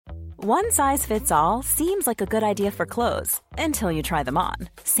One size fits all seems like a good idea for clothes until you try them on.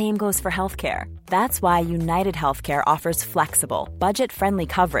 Same goes for healthcare. That's why United Healthcare offers flexible, budget-friendly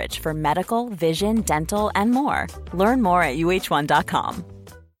coverage for medical, vision, dental, and more. Learn more at uh1.com.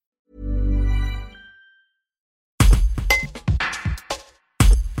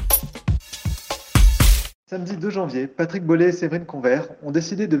 Samedi 2 janvier, Patrick Bollet et Séverine Convert ont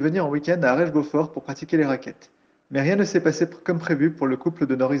décidé de venir en week-end à Arèche-Beaufort pour pratiquer les raquettes. Mais rien ne s'est passé comme prévu pour le couple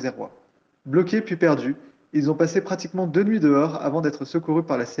de Nord-Isérois. Bloqués puis perdus, ils ont passé pratiquement 2 nuits dehors avant d'être secourus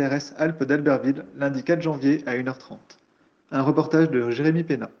par la CRS Alpes d'Albertville lundi 4 janvier à 1h30. Un reportage de Jérémy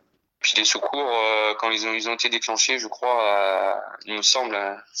Pénat. Puis les secours, quand ils ont été déclenchés, je crois, il me semble,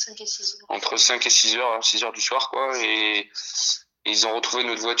 5 et 6 heures. entre 5 et 6 heures du soir, quoi. Et ils ont retrouvé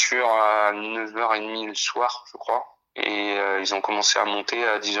notre voiture à 9h30 le soir, je crois. Et ils ont commencé à monter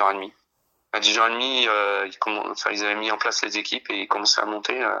à 10h30. À 10h30, ils avaient mis en place les équipes et ils commençaient à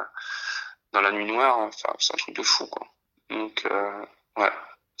monter dans la nuit noire. Enfin, c'est un truc de fou, quoi. Donc, ouais.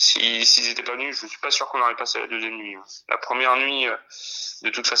 S'ils étaient pas venus, je suis pas sûr qu'on aurait passé la deuxième nuit. La première nuit, de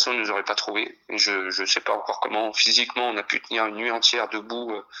toute façon, ils nous auraient pas trouvés. Et je sais pas encore comment, physiquement, on a pu tenir une nuit entière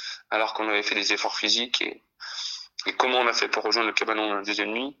debout, alors qu'on avait fait des efforts physiques et comment on a fait pour rejoindre le cabanon la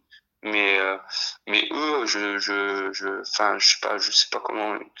deuxième nuit. Mais eux, je sais pas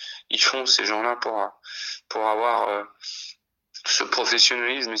comment ils font, ces gens-là, pour avoir, ce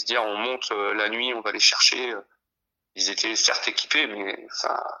professionnalisme et se dire, on monte la nuit, on va les chercher. Ils étaient certes équipés, mais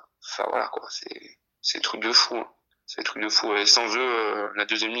enfin voilà, quoi. C'est truc de fou, hein. C'est truc de fou. Et sans eux, la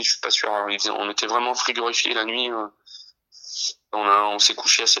deuxième nuit, je suis pas sûr. On était vraiment frigorifiés la nuit. On s'est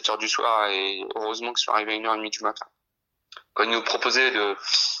couché à 7h du soir et heureusement que je suis arrivé à 1h30 du matin. Quand ils nous proposaient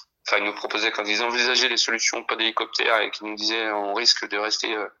quand ils envisageaient les solutions, pas d'hélicoptère, et qu'ils nous disaient, on risque de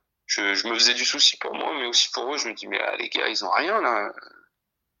rester, je me faisais du souci pour moi, mais aussi pour eux. Je me dis, mais les gars, ils ont rien, là.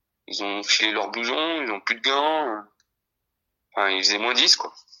 Ils ont filé leurs blousons, ils ont plus de gants. Enfin, il faisait -10,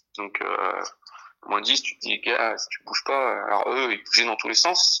 quoi. Donc, -10, tu te dis, gars, si tu bouges pas. Alors eux, ils bougeaient dans tous les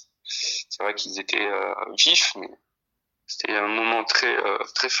sens. C'est vrai qu'ils étaient vifs, mais c'était un moment très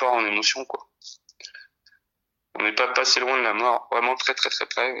très fort en émotion, quoi. On n'est pas passé loin de la mort, vraiment très très très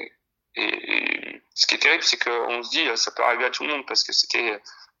près. Et ce qui est terrible, c'est qu'on se dit, ça peut arriver à tout le monde, parce que c'était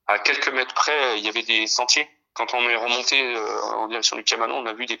à quelques mètres près, il y avait des sentiers. Quand on est remonté en direction du cabanon, on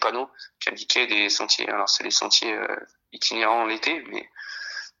a vu des panneaux qui indiquaient des sentiers. Alors c'est des sentiers itinérants l'été, mais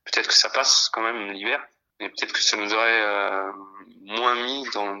peut-être que ça passe quand même l'hiver. Et peut-être que ça nous aurait moins mis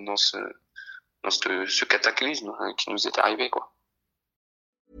dans ce cataclysme qui nous est arrivé, quoi.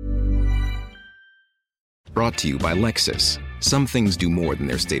 Brought to you by Lexus. Some things do more than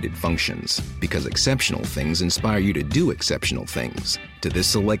their stated functions, because exceptional things inspire you to do exceptional things. To this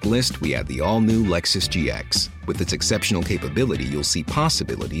select list, we add the all-new Lexus GX. With its exceptional capability, you'll see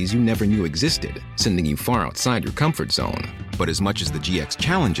possibilities you never knew existed, sending you far outside your comfort zone. But as much as the GX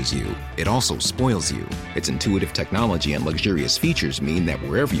challenges you, it also spoils you. Its intuitive technology and luxurious features mean that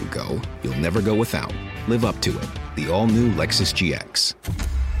wherever you go, you'll never go without. Live up to it. The all-new Lexus GX.